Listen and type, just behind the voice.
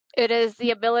It is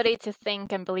the ability to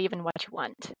think and believe in what you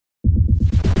want.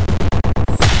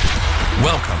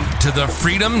 Welcome to the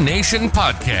Freedom Nation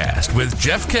podcast with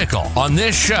Jeff Kickle. On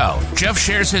this show, Jeff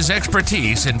shares his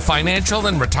expertise in financial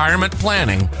and retirement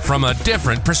planning from a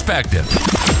different perspective.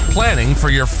 Planning for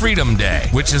your Freedom Day,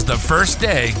 which is the first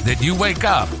day that you wake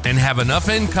up and have enough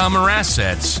income or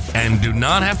assets and do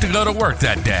not have to go to work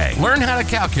that day. Learn how to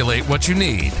calculate what you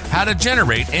need, how to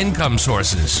generate income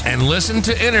sources, and listen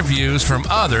to interviews from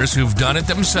others who've done it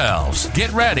themselves.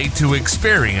 Get ready to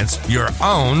experience your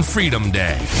own Freedom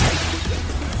Day.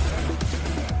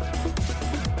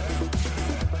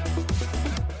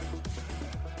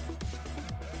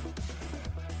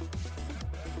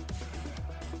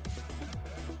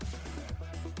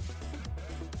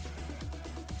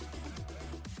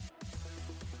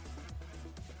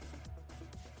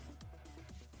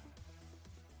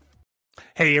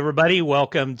 Hey, everybody.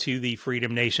 Welcome to the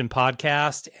Freedom Nation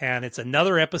podcast. And it's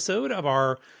another episode of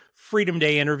our Freedom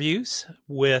Day interviews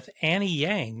with Annie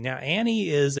Yang. Now, Annie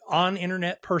is an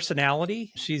internet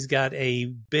personality. She's got a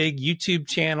big YouTube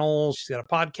channel. She's got a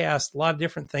podcast, a lot of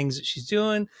different things that she's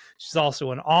doing. She's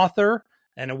also an author,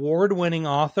 an award-winning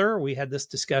author. We had this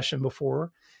discussion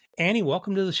before. Annie,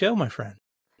 welcome to the show, my friend.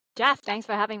 Jeff, thanks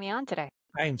for having me on today.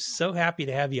 I am so happy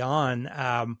to have you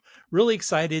on. Really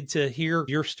excited to hear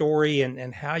your story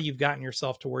and how you've gotten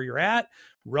yourself to where you're at,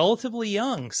 relatively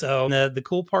young. So the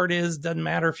cool part is, doesn't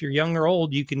matter if you're young or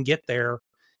old, you can get there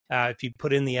if you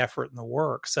put in the effort and the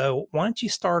work. So why don't you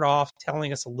start off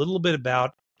telling us a little bit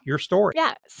about your story?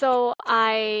 Yeah, so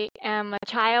I am a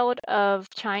child of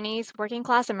Chinese working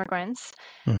class immigrants.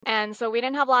 And so we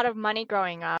didn't have a lot of money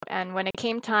growing up. And when it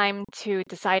came time to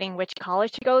deciding which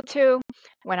college to go to,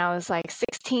 when I was like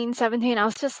 16, 17, I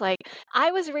was just like,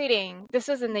 I was reading, this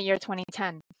was in the year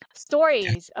 2010,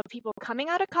 stories of people coming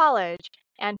out of college,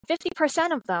 and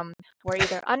 50% of them were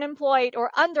either unemployed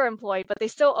or underemployed, but they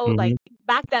still owed like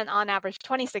back then on average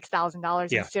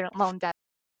 $26,000 in student loan debt.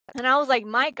 And I was like,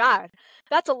 my God,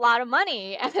 that's a lot of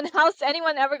money. And how's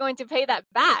anyone ever going to pay that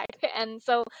back? And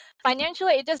so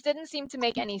financially, it just didn't seem to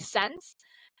make any sense.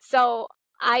 So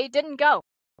I didn't go.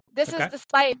 This is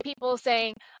despite people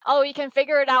saying, oh, you can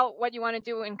figure it out what you want to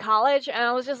do in college. And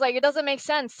I was just like, it doesn't make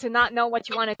sense to not know what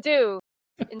you want to do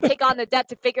and take on the debt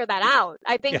to figure that out.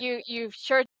 I think you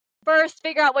should first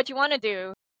figure out what you want to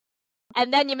do.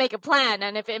 And then you make a plan.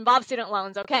 And if it involves student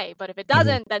loans, okay. But if it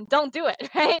doesn't, then don't do it,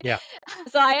 right? Yeah.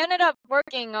 So I ended up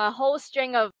working a whole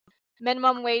string of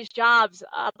minimum wage jobs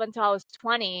up until I was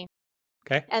 20.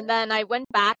 Okay. And then I went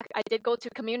back. I did go to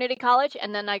community college.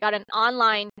 And then I got an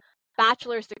online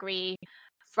bachelor's degree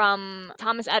from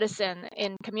Thomas Edison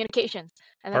in communications.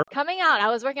 And then coming out, I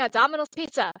was working at Domino's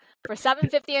Pizza for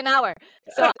 $7.50 an hour.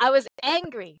 So I was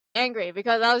angry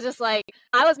because I was just like,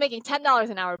 I was making $10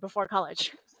 an hour before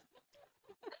college.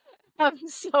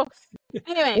 So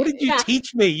anyway, what did you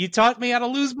teach me? You taught me how to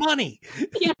lose money.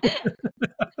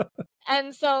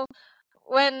 And so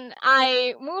when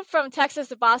I moved from Texas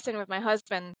to Boston with my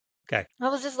husband, I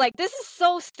was just like, this is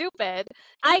so stupid.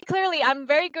 I'm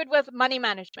very good with money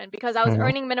management because I was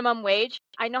earning minimum wage.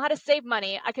 I know how to save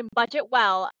money. I can budget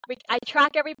well. I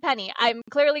track every penny. I'm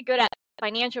clearly good at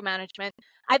financial management.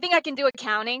 I think I can do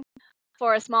accounting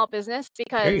for a small business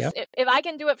because if I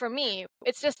can do it for me,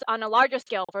 it's just on a larger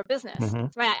scale for business,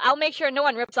 right? I'll make sure no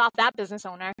one rips off that business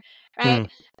owner, right?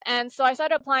 And so I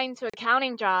started applying to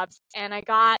accounting jobs and I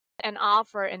got an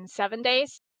offer in 7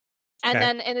 days. And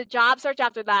then in the job search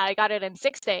after that, I got it in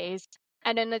 6 days.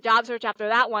 And in the job search after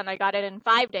that one, I got it in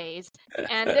 5 days.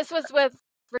 And this was with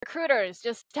recruiters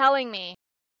just telling me,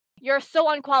 you're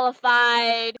so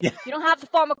unqualified. You don't have the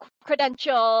formal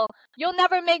credential. You'll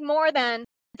never make more than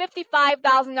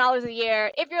 $55,000 a year.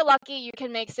 If you're lucky, you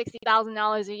can make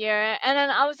 $60,000 a year. And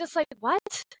then I was just like, what?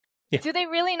 Do they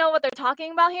really know what they're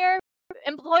talking about here?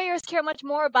 Employers care much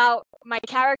more about my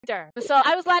character. So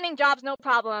I was landing jobs, no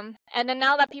problem. And then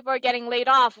now that people are getting laid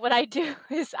off, what I do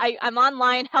is I'm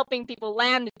online helping people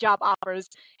land job offers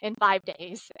in 5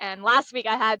 days. And last week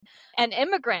I had an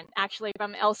immigrant actually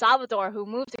from El Salvador who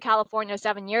moved to California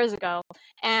 7 years ago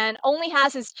and only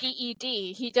has his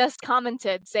GED. He just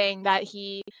commented saying that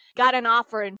he got an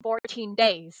offer in 14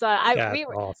 days. So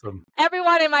awesome.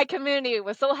 Everyone in my community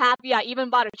was so happy. I even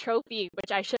bought a trophy,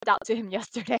 which I shipped out to him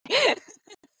yesterday.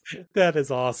 That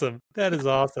is awesome. That is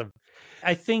awesome.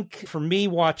 I think for me,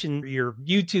 watching your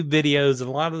YouTube videos and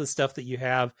a lot of the stuff that you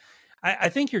have, I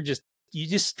think you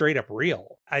just straight up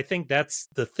real. I think that's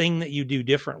the thing that you do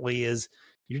differently is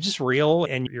you're just real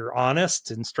and you're honest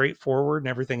and straightforward and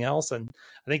everything else. And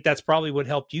I think that's probably what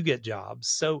helped you get jobs.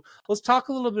 So let's talk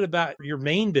a little bit about your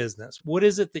main business. What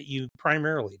is it that you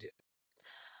primarily do?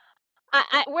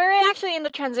 We're actually in the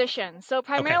transition. So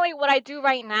primarily what I do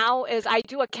right now is I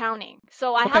do accounting.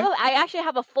 So I actually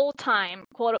have a full-time,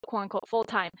 quote unquote,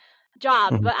 full-time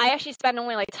job, but I actually spend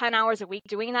only like 10 hours a week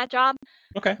doing that job.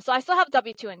 Okay. So I still have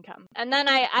W-2 income. And then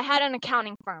I had an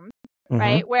accounting firm,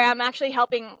 right, where I'm actually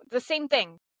helping the same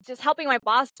thing, just helping my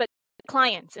boss, but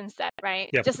clients instead, right?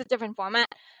 Yep. Just a different format.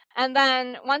 And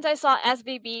then once I saw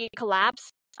SVB collapse,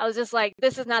 I was just like,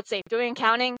 this is not safe. Doing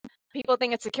accounting, people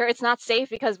think it's secure. It's not safe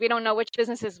because we don't know which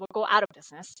businesses will go out of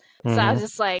business. So I was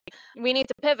just like, we need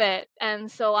to pivot.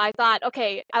 And so I thought,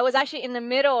 okay, I was actually in the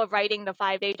middle of writing the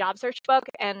 5-day job search book.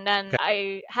 And then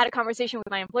I had a conversation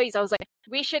with my employees. I was like,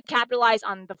 we should capitalize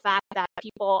on the fact that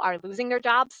people are losing their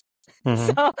jobs.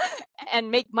 So,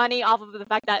 and make money off of the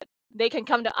fact that they can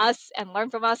come to us and learn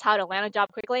from us how to land a job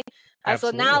quickly.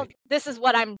 So now this is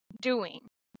what I'm doing.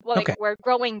 Well, like we're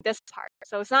growing this part.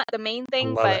 So it's not the main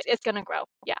thing, but it's going to grow.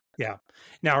 Yeah. Yeah.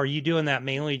 Now, are you doing that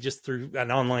mainly just through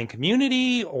an online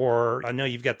community, or I know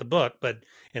you've got the book, but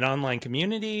an online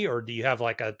community, or do you have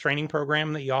like a training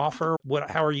program that you offer?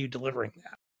 How are you delivering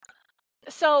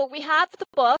that? So we have the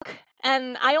book,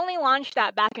 and I only launched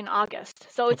that back in August.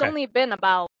 So it's only been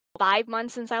about 5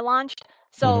 months since I launched.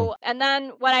 So, and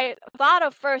then what I thought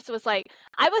of first was like,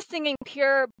 I was thinking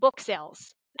pure book sales.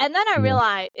 And then I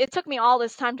realized, it took me all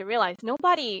this time to realize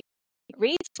nobody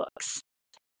reads books.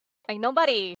 Like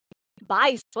nobody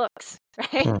buys books,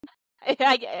 right?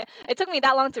 It took me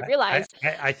that long to realize.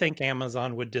 I think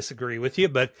Amazon would disagree with you,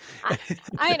 but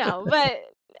I know, but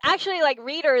actually like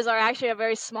readers are actually a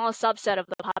very small subset of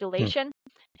the population.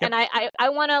 And I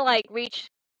want to like reach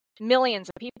millions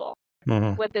of people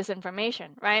with this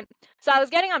information, right? So I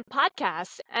was getting on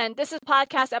podcasts, and this is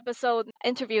podcast episode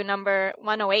interview number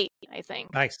 108, I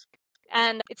think. Nice.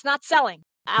 And it's not selling,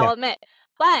 I'll admit.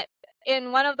 But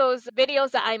in one of those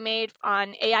videos that I made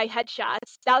on AI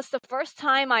headshots, that was the first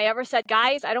time I ever said,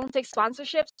 guys, I don't take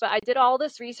sponsorships, but I did all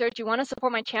this research. You want to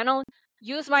support my channel?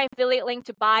 Use my affiliate link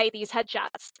to buy these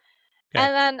headshots.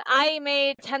 And then I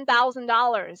made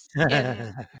 $10,000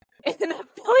 in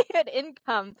affiliate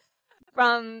income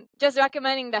from just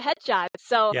recommending the headshots.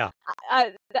 So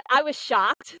I was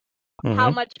shocked how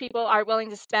much people are willing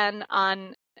to spend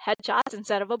on headshots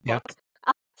instead of a book.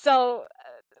 So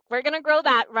we're going to grow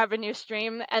that revenue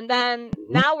stream. And then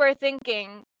now we're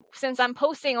thinking, since I'm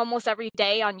posting almost every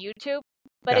day on YouTube,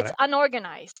 but it's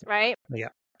unorganized, right? Yeah.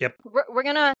 Yep. We're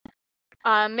going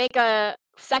to make a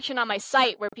section on my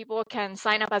site where people can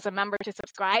sign up as a member to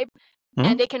subscribe.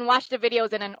 And they can watch the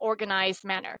videos in an organized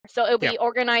manner. So it'll be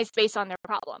organized based on their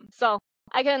problem. So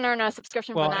I can earn a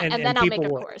subscription for that, and then I'll make a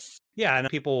course. Yeah, and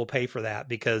people will pay for that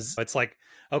because it's like,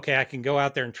 okay, I can go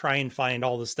out there and try and find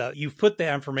all the stuff. You've put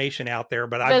the information out there,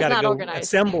 but I've got to go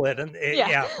assemble it. And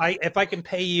if I can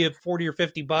pay you $40 or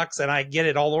 $50 and I get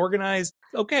it all organized,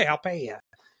 okay, I'll pay you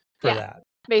for that.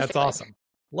 Basically. That's awesome.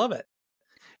 Love it.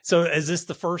 So is this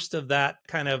the first of that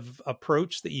kind of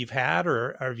approach that you've had,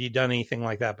 or have you done anything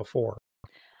like that before?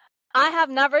 I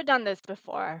have never done this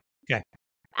before. Okay.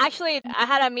 Actually, I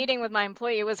had a meeting with my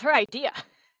employee. It was her idea.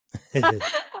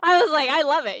 I was like, I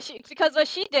love it. Because what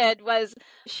she did was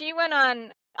she went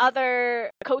on other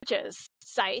coaches'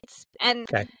 sites, and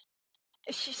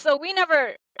so we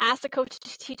never asked a coach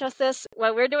to teach us this.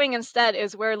 What we're doing instead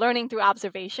is we're learning through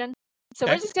observation. So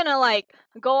we're just going to like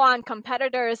go on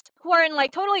competitors who are in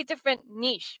like totally different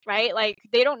niche, right? Like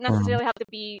they don't necessarily have to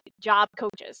be job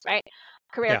coaches, right?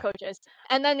 Career coaches.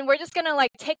 And then we're just going to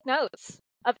like take notes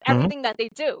of everything that they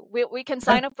do. We can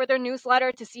sign up for their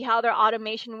newsletter to see how their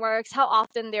automation works, how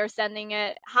often they're sending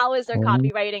it, how is their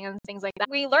copywriting and things like that.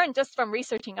 We learn just from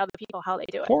researching other people how they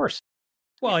do it. Of course.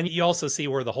 Well, and you also see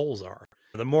where the holes are.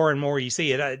 The more and more you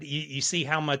see it, you see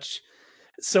how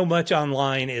so much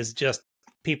online is just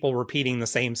people repeating the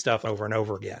same stuff over and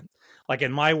over again. Like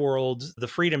in my world, the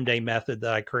Freedom Day method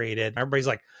that I created, everybody's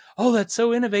like, oh, that's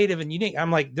so innovative and unique.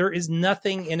 I'm like, there is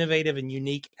nothing innovative and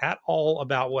unique at all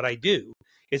about what I do.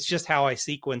 It's just how I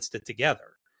sequenced it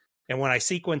together. And when I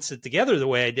sequenced it together the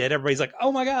way I did, everybody's like,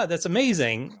 oh my God, that's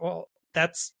amazing. Well,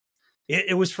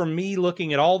 it was from me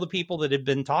looking at all the people that had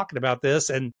been talking about this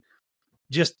and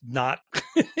just not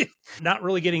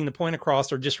really getting the point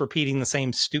across, or just repeating the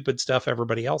same stupid stuff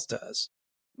everybody else does.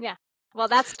 Yeah. Well,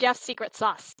 that's Jeff's secret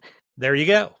sauce. There you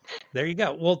go. There you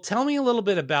go. Well, tell me a little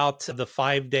bit about the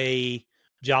 5-day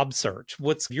job search.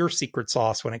 What's your secret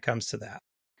sauce when it comes to that?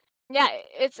 Yeah,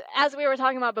 it's as we were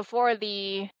talking about before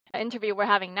the interview we're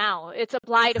having now, it's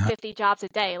apply to 50 jobs a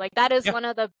day. Like that is one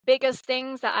of the biggest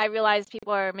things that I realize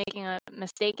people are making a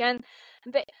mistake in.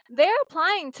 They're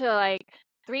applying to like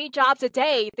 3 jobs a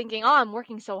day thinking, oh, I'm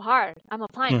working so hard. I'm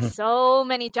applying so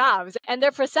many jobs. And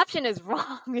their perception is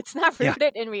wrong. It's not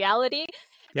rooted in reality.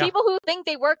 Yeah. People who think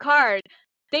they work hard,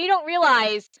 they don't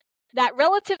realize that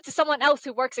relative to someone else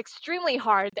who works extremely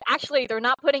hard, actually they're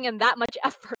not putting in that much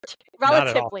effort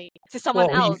relatively to someone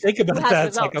else. When you think about that,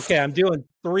 it's results. like, okay, I'm doing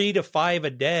 3 to 5 a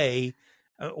day.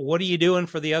 What are you doing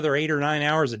for the other 8 or 9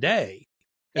 hours a day?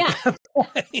 Yeah. At that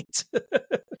point?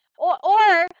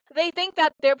 Or they think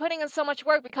that they're putting in so much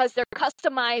work because they're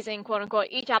customizing, quote unquote,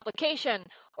 each application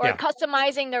or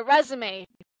customizing their resume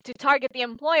to target the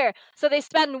employer. So they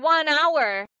spend 1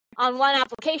 hour on one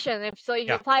application. If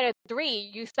you apply to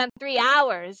 3, you spend 3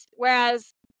 hours.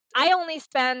 Whereas I only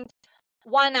spend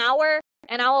 1 hour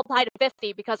and I'll apply to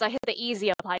 50 because I hit the easy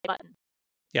apply button.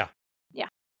 Yeah.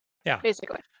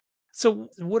 Basically. So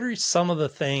what are some of the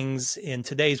things in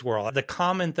today's world? The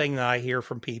common thing that I hear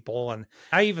from people, and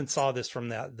I even saw this from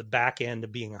the back end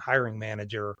of being a hiring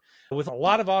manager, with a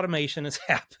lot of automation has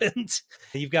happened.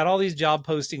 You've got all these job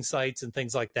posting sites and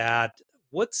things like that.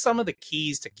 What's some of the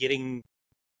keys to getting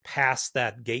past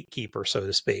that gatekeeper, so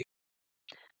to speak?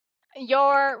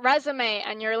 Your resume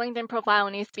and your LinkedIn profile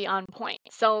needs to be on point.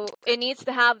 So it needs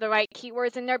to have the right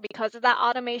keywords in there because of that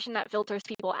automation that filters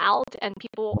people out, and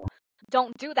people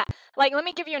don't do that. Like, let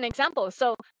me give you an example.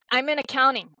 So I'm in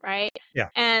accounting, right? Yeah.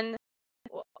 And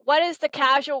what is the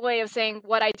casual way of saying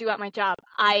what I do at my job?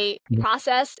 I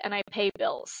process and I pay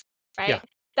bills, right? Yeah.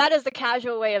 That is the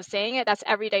casual way of saying it. That's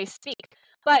everyday speak.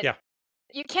 But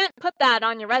you can't put that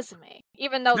on your resume,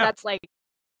 even though that's like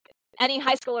any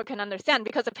high schooler can understand,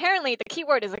 because apparently the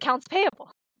keyword is accounts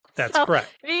payable. That's correct.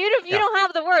 If you don't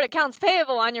have the word accounts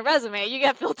payable on your resume, you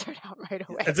get filtered out right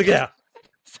away.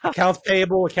 So, accounts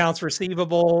payable, accounts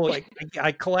receivable, like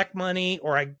I collect money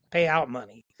or I pay out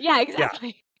money. Yeah, exactly.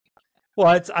 Yeah.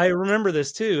 Well, I remember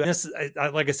this too. And this,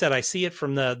 like I said, I see it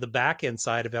from the back end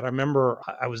side of it. I remember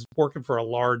I was working for a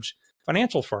large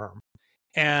financial firm,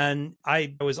 and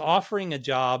I was offering a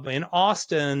job in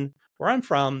Austin, where I'm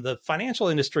from. The financial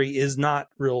industry is not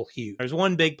real huge. There's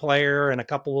one big player and a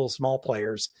couple little small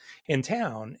players in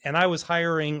town. And I was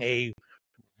hiring a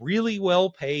really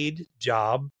well-paid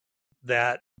job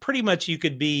that pretty much you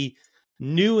could be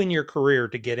new in your career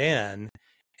to get in.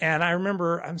 And I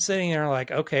remember I'm sitting there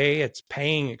like, okay, it's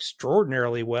paying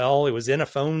extraordinarily well. It was in a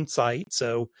phone site,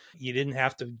 so you didn't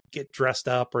have to get dressed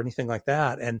up or anything like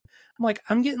that. And I'm like,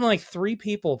 I'm getting like 3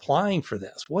 people applying for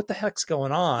this. What the heck's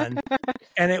going on?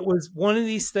 And it was one of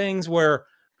these things where,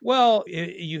 well,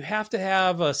 you have to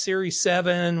have a Series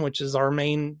 7, which is our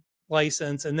main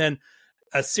license. And then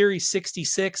a Series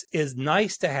 66 is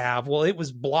nice to have. Well, it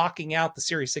was blocking out the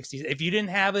Series 60. If you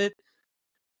didn't have it,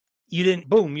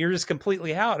 you're just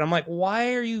completely out. I'm like,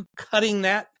 why are you cutting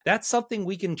that? That's something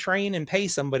we can train and pay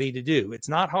somebody to do. It's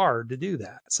not hard to do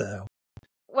that. So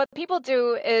what people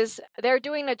do is they're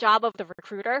doing the job of the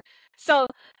recruiter. So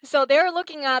they're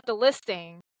looking at the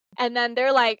listing and then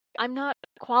they're like, I'm not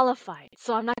qualified,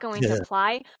 so I'm not going to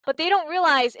apply. But they don't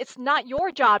realize it's not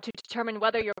your job to determine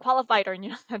whether you're qualified or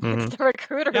not. It's the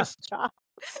recruiter's job.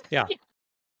 Yeah.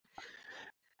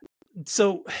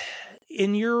 So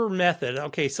in your method,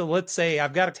 okay, so let's say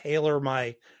I've got to tailor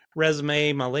my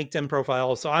resume, my LinkedIn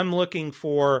profile. So I'm looking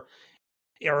for,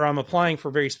 or I'm applying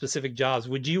for very specific jobs.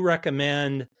 Would you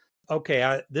recommend,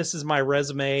 okay, this is my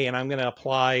resume and I'm going to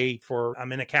apply for,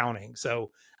 I'm in accounting.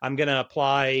 So I'm going to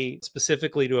apply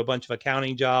specifically to a bunch of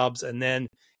accounting jobs. And then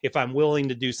if I'm willing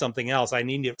to do something else, I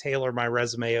need to tailor my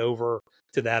resume over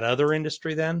to that other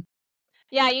industry then?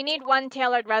 Yeah, you need one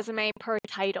tailored resume per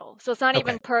title. So it's not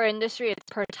even per industry, it's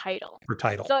per title. Per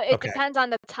title. So it depends on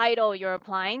the title you're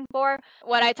applying for.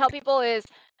 What I tell people is,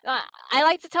 I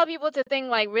like to tell people to think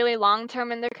like really long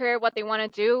term in their career, what they want to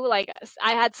do. Like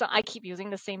I keep using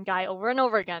the same guy over and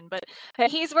over again, but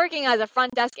he's working as a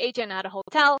front desk agent at a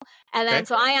hotel. And then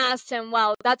so I asked him,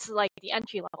 well, that's like the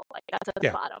entry level, like that's at the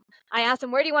bottom. I asked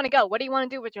him, where do you want to go? What do you want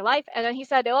to do with your life? And then he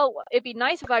said, oh, it'd be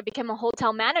nice if I became a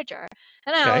hotel manager.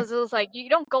 And I was like, you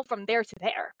don't go from there to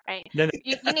there, right?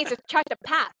 You need to chart the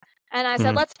path. And I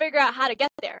said, let's figure out how to get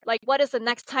there. Like, what is the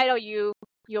next title you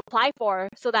apply for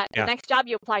so that the next job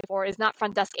you apply for is not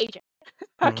front desk agent.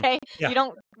 Okay. You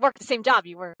don't work the same job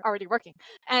you were already working.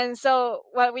 And so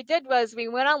what we did was we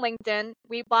went on LinkedIn.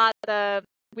 We got the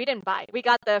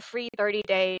free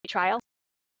 30-day trial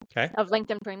of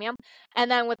LinkedIn Premium. And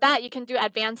then with that, you can do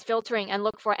advanced filtering and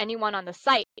look for anyone on the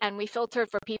site. And we filtered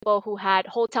for people who had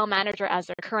hotel manager as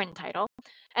their current title.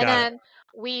 And then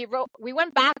we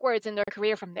went backwards in their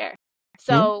career from there.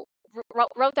 So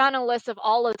wrote down a list of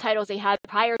all the titles they had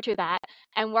prior to that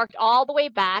and worked all the way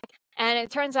back. And it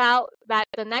turns out that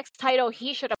the next title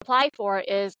he should apply for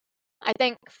is I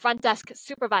think front desk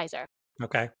supervisor.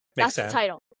 Okay. That's sense. The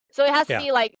title. So it has to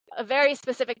be like a very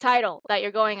specific title that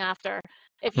you're going after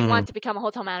if you want to become a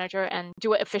hotel manager and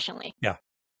do it efficiently. Yeah.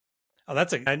 Oh,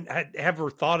 I never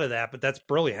thought of that, but that's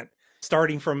brilliant.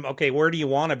 Starting from, okay, where do you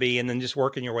want to be? And then just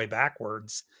working your way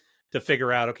backwards to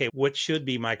figure out, okay, what should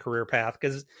be my career path?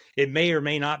 Because it may or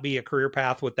may not be a career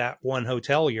path with that one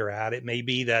hotel you're at. It may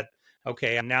be that,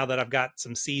 okay, now that I've got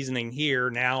some seasoning here,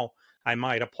 now I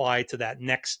might apply to that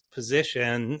next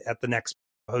position at the next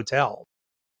hotel.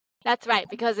 That's right,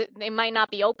 because it might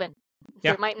not be open.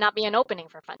 Yeah. There might not be an opening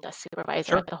for front desk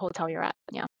supervisor at the hotel you're at.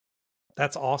 Yeah.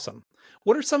 That's awesome.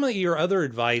 What are some of your other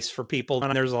advice for people?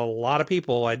 And there's a lot of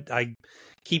people, I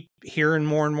keep hearing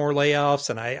more and more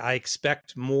layoffs, and I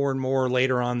expect more and more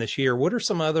later on this year. What are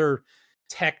some other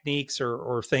techniques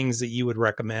or things that you would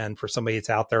recommend for somebody that's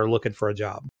out there looking for a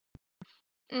job?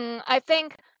 I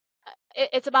think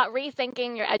it's about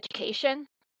rethinking your education.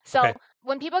 So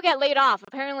when people get laid off,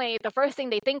 apparently the first thing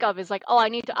they think of is like, oh, I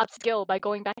need to upskill by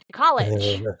going back to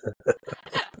college.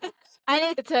 I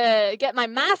need to get my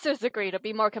master's degree to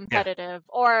be more competitive,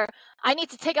 or I need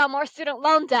to take out more student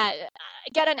loan debt,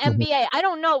 get an MBA. I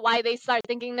don't know why they start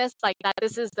thinking this, like that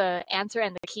this is the answer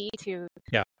and the key to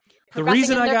the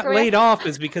reason I got laid off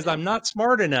is because I'm not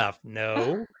smart enough.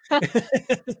 No.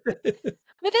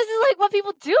 But this is like what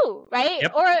people do, right?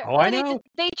 Yep. Or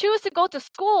they choose to go to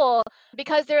school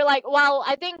because they're like, well,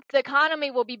 I think the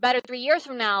economy will be better 3 years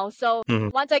from now. So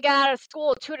once I get out of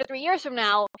school 2 to 3 years from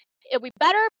now, it'll be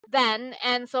better then.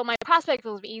 And so my prospects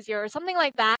will be easier or something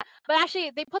like that. But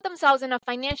actually, they put themselves in a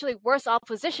financially worse off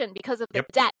position because of the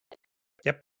debt.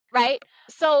 Yep. Right?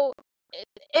 So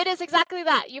it is exactly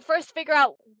that. You first figure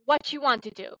out what you want to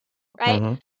do,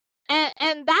 right?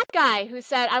 And that guy who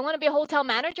said, I want to be a hotel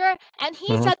manager, and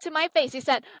he said to my face, he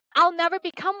said, I'll never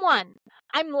become one.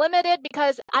 I'm limited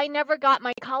because I never got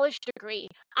my college degree.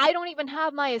 I don't even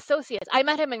have my associates. I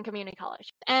met him in community college.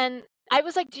 And I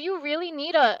was like, do you really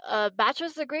need a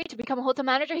bachelor's degree to become a hotel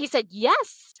manager? He said,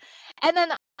 yes. And then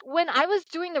when I was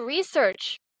doing the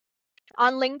research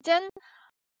on LinkedIn,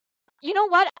 you know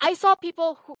what? I saw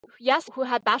people who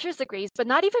had bachelor's degrees, but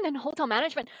not even in hotel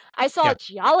management. I saw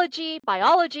geology,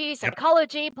 biology,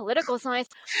 psychology, political science.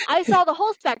 I saw the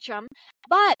whole spectrum,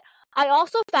 but I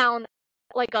also found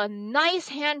like a nice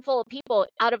handful of people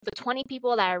out of the 20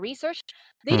 people that I researched.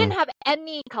 They didn't have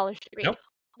any college degree. Nope.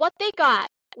 What they got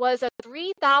was a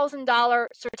 $3,000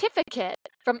 certificate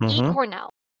from eCornell.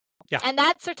 Yeah. And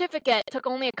that certificate took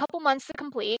only a couple months to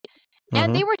complete.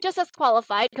 And they were just as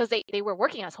qualified because they were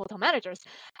working as hotel managers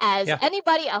as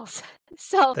anybody else.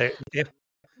 So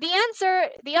the answer,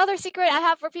 the other secret I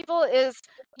have for people is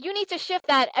you need to shift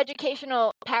that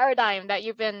educational paradigm that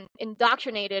you've been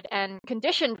indoctrinated and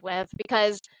conditioned with,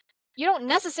 because you don't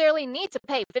necessarily need to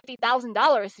pay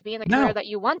 $50,000 to be in the career that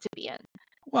you want to be in.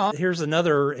 Well, here's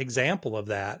another example of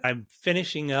that. I'm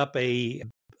finishing up a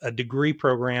degree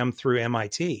program through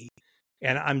MIT,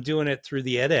 and I'm doing it through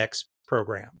the edX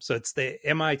program. So it's the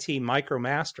MIT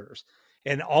MicroMasters,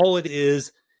 and all it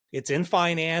is, it's in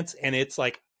finance, and it's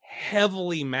like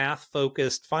heavily math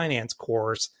focused finance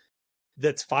course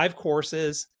that's 5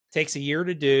 courses, takes a year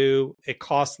to do. It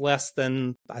costs less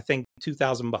than, I think,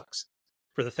 $2,000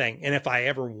 for the thing. And if I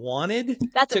ever wanted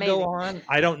to go on,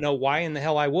 I don't know why in the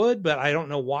hell I would, but I don't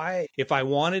know why. If I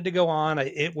wanted to go on,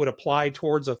 it would apply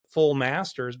towards a full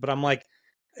master's, but I'm like,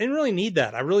 I didn't really need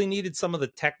that. I really needed some of the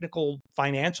technical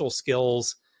financial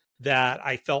skills that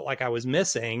I felt like I was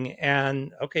missing.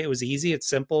 And okay, it was easy. It's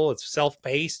simple. It's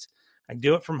self-paced. I can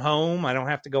do it from home. I don't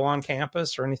have to go on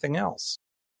campus or anything else.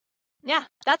 Yeah,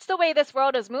 that's the way this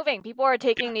world is moving. People are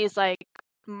taking these like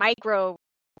micro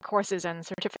courses and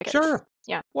certificates. Sure.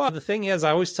 Yeah. Well, the thing is,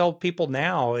 I always tell people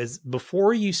now is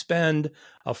before you spend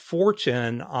a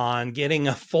fortune on getting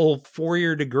a full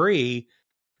 4-year degree,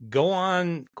 go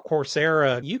on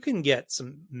Coursera. You can get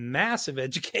some massive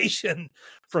education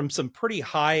from some pretty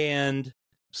high-end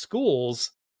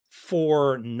schools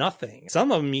for nothing.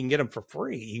 Some of them you can get them for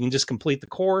free. You can just complete the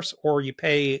course, or you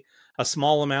pay a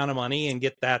small amount of money and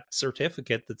get that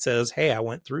certificate that says, hey, I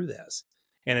went through this.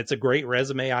 And it's a great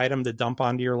resume item to dump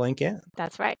onto your LinkedIn.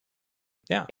 That's right.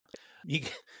 Yeah. You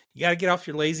got to get off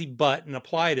your lazy butt and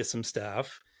apply to some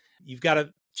stuff. You've got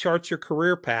to chart your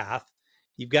career path.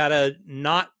 You've got to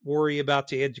not worry about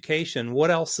the education.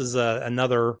 What else is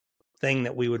another thing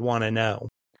that we would want to know?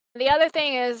 The other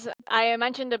thing is, I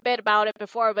mentioned a bit about it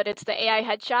before, but it's the AI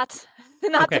headshots.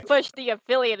 Not to push the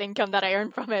affiliate income that I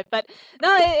earn from it, but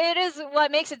no, it is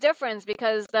what makes a difference,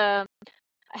 because the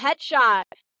headshot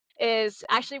is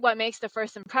actually what makes the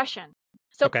first impression.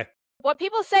 So what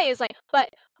people say is like, but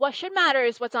what should matter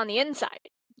is what's on the inside.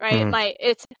 right?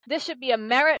 This should be a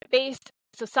merit-based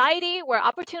society where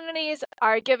opportunities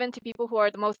are given to people who are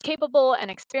the most capable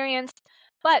and experienced.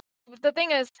 But the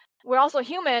thing is, we're also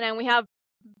human and we have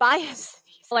bias.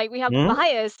 Like we have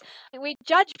bias. We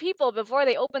judge people before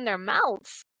they open their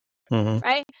mouths,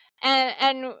 right?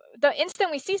 And the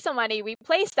instant we see somebody, we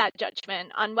place that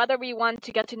judgment on whether we want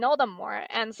to get to know them more.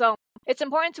 And so it's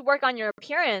important to work on your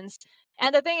appearance.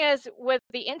 And the thing is, with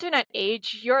the internet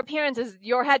age, your appearance is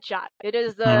your headshot. It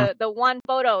is the one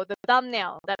photo, the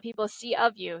thumbnail that people see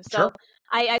of you. So sure.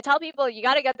 I tell people, you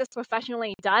got to get this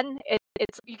professionally done.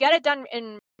 You get it done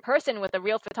in person with a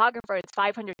real photographer. It's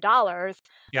 $500.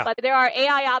 Yeah. But there are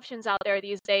AI options out there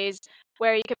these days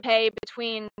where you could pay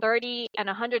between $30 and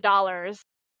 $100.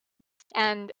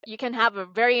 And you can have a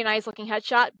very nice looking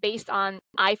headshot based on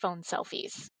iPhone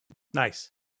selfies. Nice.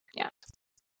 Yeah.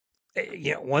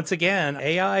 Yeah. Once again,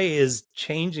 AI is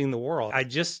changing the world. I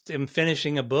just am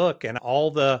finishing a book and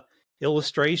all the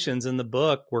illustrations in the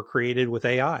book were created with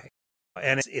AI.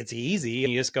 And it's easy.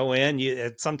 You just go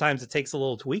in. Sometimes it takes a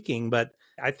little tweaking, but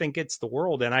I think it's the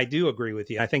world. And I do agree with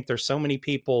you. I think there's so many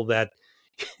people that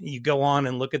you go on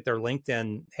and look at their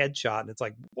LinkedIn headshot and it's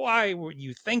like, why were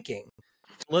you thinking?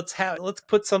 Let's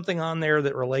put something on there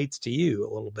that relates to you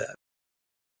a little bit.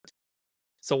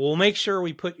 So we'll make sure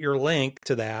we put your link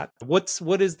to that. What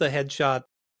is the headshot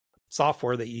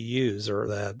software that you use, or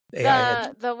the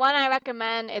AI? The one I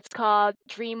recommend, it's called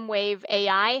Dreamwave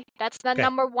AI. That's the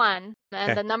number one.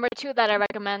 And the number two that I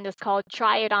recommend is called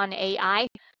Try It On AI.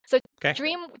 So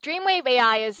Dreamwave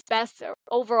AI is best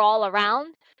overall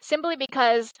around, simply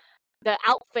because the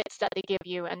outfits that they give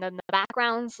you and then the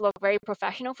backgrounds look very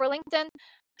professional for LinkedIn.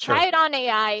 Sure. Try It On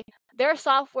AI. Their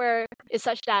software is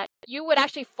such that you would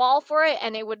actually fall for it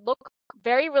and it would look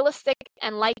very realistic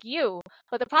and like you.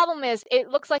 But the problem is it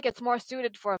looks like it's more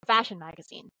suited for a fashion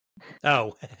magazine.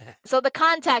 Oh. So the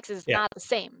context is not the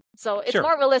same. So it's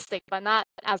more realistic, but not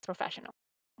as professional.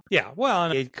 Yeah.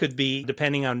 Well, it could be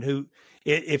depending on who,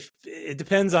 if it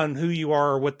depends on who you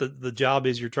are or what the job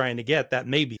is you're trying to get, that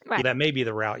may be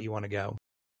the route you want to go.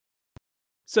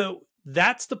 So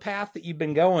that's the path that you've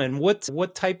been going.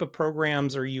 What type of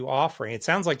programs are you offering? It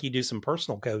sounds like you do some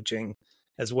personal coaching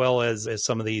as well as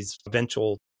some of these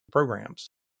eventual programs.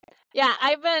 Yeah,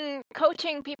 I've been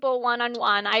coaching people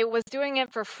one-on-one. I was doing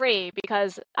it for free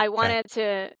because I wanted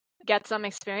to get some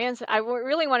experience. I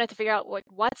really wanted to figure out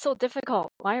what's so difficult.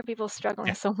 Why are people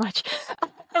struggling so much?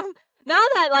 Now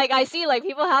that I see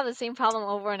people have the same problem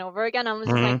over and over again, I'm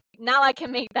just now I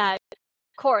can make that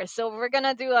course. So we're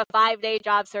gonna do a 5-day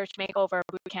job search makeover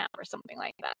boot camp or something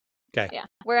like that. Okay. Yeah,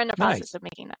 we're in the process of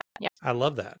making that. Yeah, I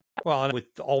love that. Well, and with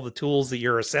all the tools that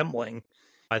you're assembling,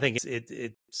 I think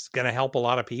it's going to help a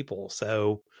lot of people.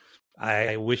 So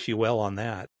I wish you well on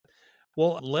that.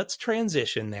 Well, let's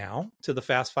transition now to the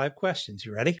Fast 5 questions.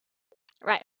 You ready?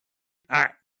 Right. All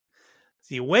right.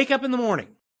 So you wake up in the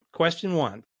morning. Question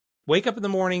 1. Wake up in the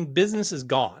morning, business is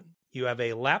gone. You have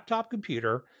a laptop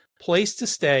computer, place to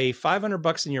stay,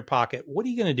 $500 in your pocket. What are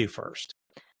you going to do first?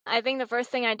 I think the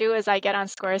first thing I do is I get on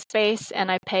Squarespace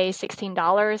and I pay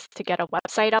 $16 to get a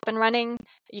website up and running.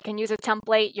 You can use a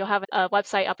template. You'll have a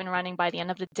website up and running by the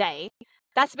end of the day.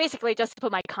 That's basically just to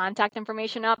put my contact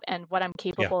information up and what I'm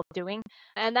capable of doing.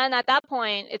 And then at that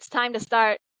point, it's time to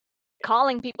start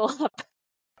calling people up.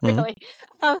 Really.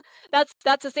 That's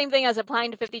the same thing as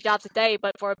applying to 50 jobs a day,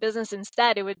 but for a business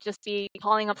instead, it would just be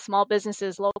calling up small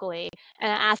businesses locally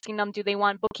and asking them, do they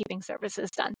want bookkeeping services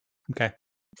done? Okay.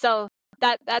 So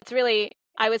that's really,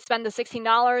 I would spend the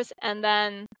 $16 and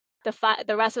then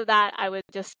the rest of that I would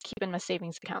just keep in my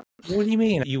savings account. What do you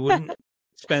mean? You wouldn't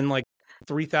spend like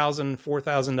 $3,000,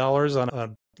 $4,000 on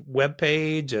a web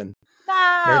page and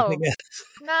everything else?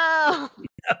 No.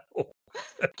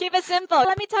 Keep it simple.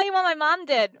 Let me tell you what my mom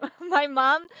did. My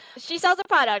mom, she sells a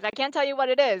product. I can't tell you what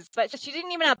it is, but she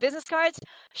didn't even have business cards.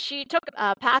 She took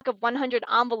a pack of 100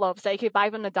 envelopes that you could buy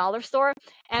from the dollar store.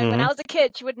 And when I was a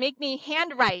kid, she would make me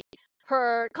handwrite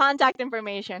her contact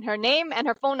information, her name and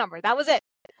her phone number. That was it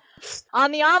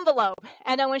on the envelope.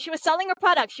 And then when she was selling her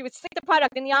product, she would stick the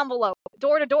product in the envelope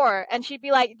door to door. And she'd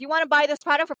be like, do you want to buy this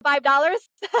product for $5?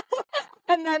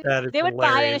 And then they would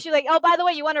buy it. And she's like, oh, by the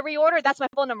way, you want to reorder? That's my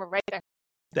phone number right there.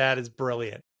 That is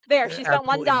brilliant. There, she spent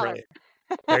 $1.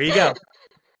 There you go.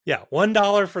 Yeah,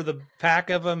 $1 for the pack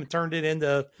of them, turned it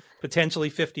into potentially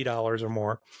 $50 or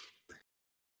more.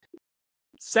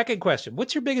 Second question,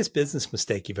 what's your biggest business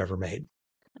mistake you've ever made?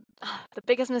 The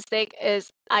biggest mistake is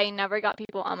I never got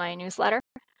people on my newsletter.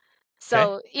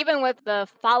 So even with the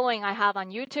following I have on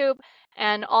YouTube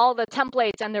and all the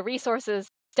templates and the resources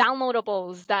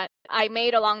downloadables that I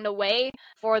made along the way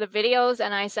for the videos.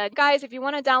 And I said, guys, if you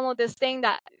want to download this thing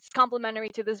that is complimentary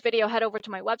to this video, head over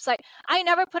to my website. I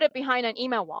never put it behind an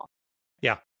email wall.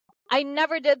 Yeah. I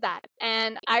never did that.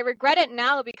 And I regret it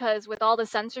now because with all the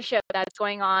censorship that's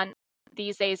going on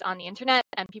these days on the internet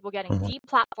and people getting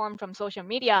deplatformed from social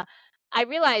media, I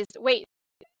realized, wait,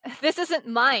 this isn't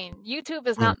mine. YouTube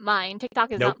is not mine.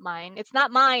 TikTok is not mine. It's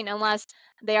not mine unless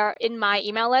they are in my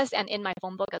email list and in my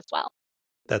phone book as well.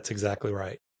 That's exactly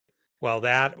right. Well,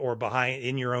 that or behind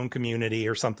in your own community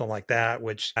or something like that,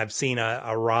 which I've seen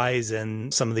a rise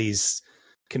in some of these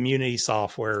community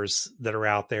softwares that are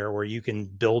out there where you can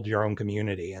build your own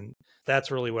community. And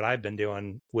that's really what I've been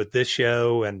doing with this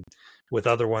show and with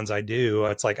other ones I do.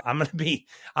 It's like, I'm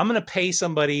going to pay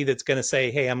somebody that's going to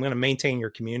say, hey, I'm going to maintain your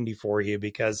community for you,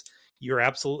 because you're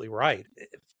absolutely right.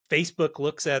 Facebook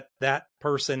looks at that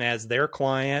person as their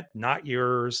client, not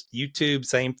yours. YouTube,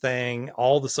 same thing.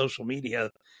 All the social media,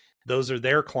 those are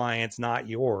their clients, not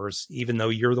yours, even though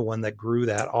you're the one that grew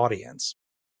that audience.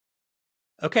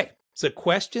 Okay. So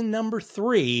question number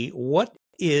 3, what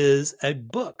is a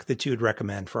book that you would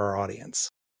recommend for our audience?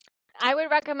 I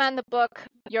would recommend the book,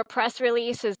 Your Press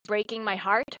Release is Breaking My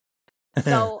Heart.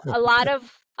 So a lot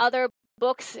of other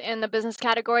books in the business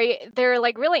category, they're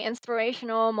like really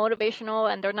inspirational,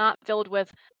 motivational, and they're not filled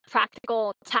with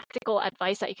practical, tactical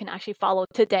advice that you can actually follow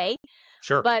today.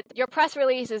 Sure. But Your Press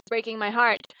Release is Breaking My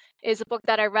Heart is a book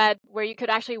that I read where you could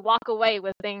actually walk away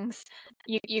with things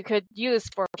you could use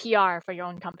for PR for your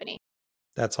own company.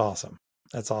 That's awesome.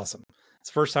 That's awesome. It's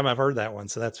the first time I've heard that one,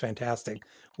 so that's fantastic.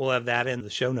 We'll have that in the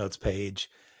show notes page.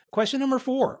 Question number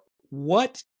 4,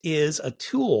 what is a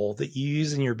tool that you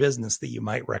use in your business that you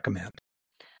might recommend?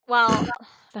 Well,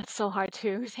 that's so hard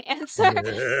to answer.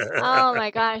 Oh my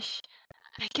gosh.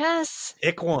 I guess.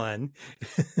 Pick one.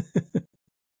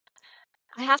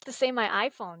 I have to say my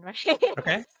iPhone, right?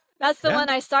 Okay. That's the one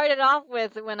I started off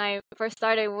with when I first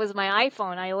started was my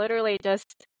iPhone. I literally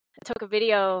just took a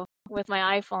video with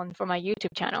my iPhone for my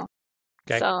YouTube channel.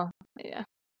 Okay. So, yeah.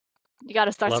 You got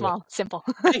to start small, simple.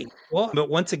 Hey, well, but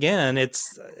once again,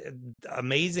 it's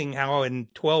amazing how in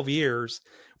 12 years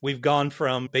we've gone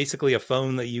from basically a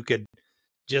phone that you could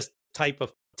just type a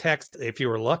text if you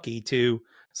were lucky to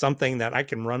something that I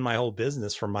can run my whole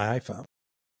business from my iPhone.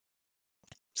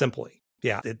 Simply.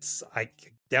 Yeah, I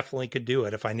definitely could do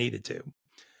it if I needed to.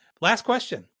 Last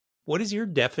question. What is your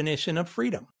definition of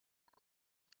freedom?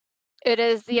 It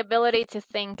is the ability to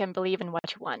think and believe in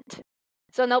what you want.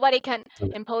 So nobody can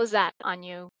impose that on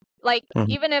you. Like,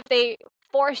 even if they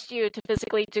forced you to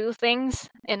physically do things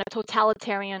in a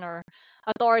totalitarian or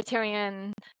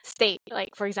authoritarian state, like,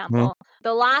 for example,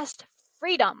 the last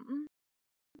freedom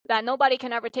that nobody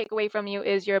can ever take away from you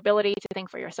is your ability to think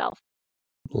for yourself.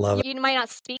 Love it. You might not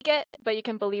speak it, but you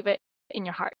can believe it in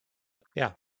your heart.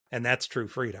 Yeah. And that's true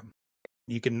freedom.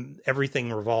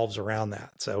 Everything revolves around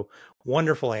that. So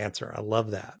wonderful answer. I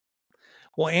love that.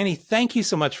 Well, Annie, thank you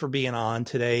so much for being on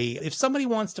today. If somebody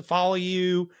wants to follow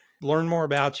you, learn more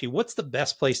about you, what's the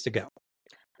best place to go?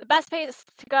 The best place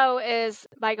to go is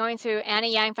by going to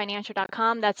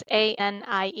AnieYang.financial.com. That's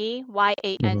ANIEYANG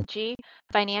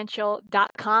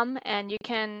financial.com. And you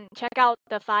can check out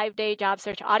the 5-day job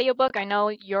search audiobook. I know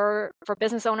you're for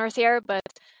business owners here, but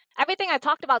everything I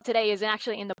talked about today is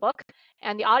actually in the book,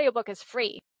 and the audiobook is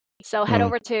free. So head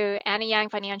over to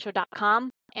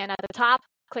AnieYangFinancial.com, and at the top,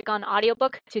 click on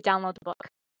audiobook to download the book.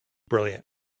 Brilliant.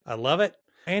 I love it.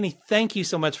 Annie, thank you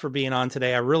so much for being on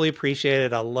today. I really appreciate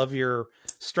it. I love your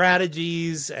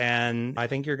strategies, and I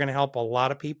think you're going to help a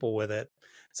lot of people with it.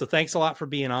 So thanks a lot for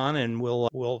being on, and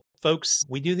we'll folks,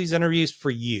 we do these interviews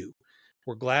for you.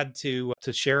 We're glad to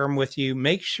share them with you.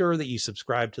 Make sure that you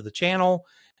subscribe to the channel.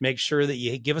 Make sure that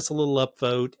you give us a little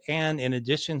upvote. And in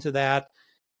addition to that,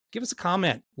 give us a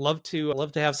comment. Love to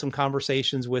have some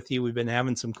conversations with you. We've been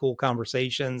having some cool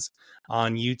conversations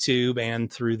on YouTube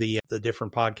and through the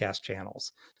different podcast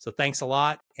channels. So thanks a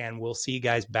lot. And we'll see you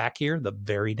guys back here the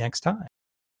very next time.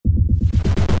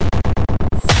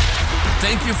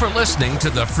 Thank you for listening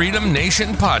to the Freedom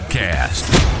Nation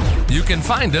podcast. You can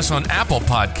find us on Apple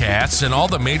Podcasts and all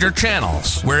the major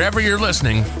channels. Wherever you're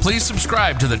listening, please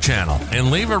subscribe to the channel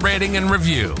and leave a rating and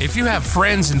review. If you have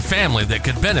friends and family that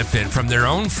could benefit from their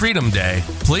own Freedom Day,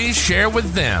 please share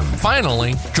with them.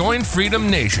 Finally, join Freedom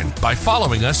Nation by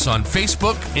following us on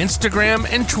Facebook, Instagram,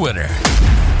 and Twitter.